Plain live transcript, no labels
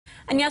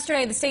And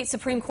yesterday, the state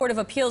Supreme Court of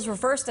Appeals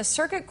reversed the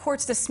circuit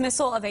court's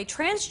dismissal of a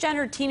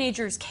transgender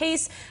teenager's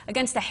case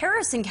against the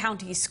Harrison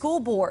County School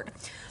Board.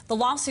 The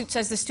lawsuit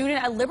says the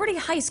student at Liberty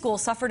High School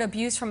suffered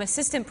abuse from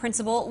assistant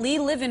principal Lee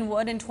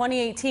Livingood in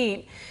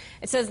 2018.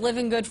 It says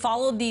Livingood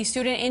followed the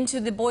student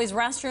into the boys'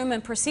 restroom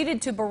and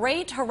proceeded to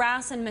berate,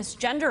 harass, and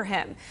misgender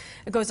him.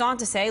 It goes on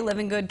to say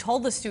Livingood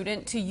told the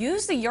student to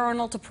use the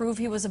urinal to prove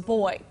he was a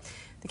boy.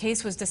 The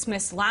case was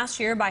dismissed last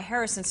year by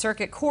Harrison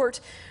Circuit Court,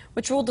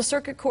 which ruled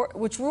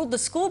the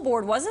school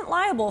board wasn't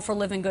liable for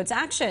Livingood's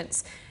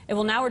actions. It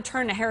will now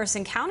return to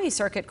Harrison County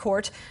Circuit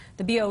Court.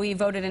 The BOE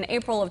voted in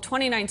April of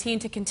 2019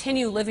 to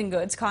continue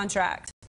Livingood's contract.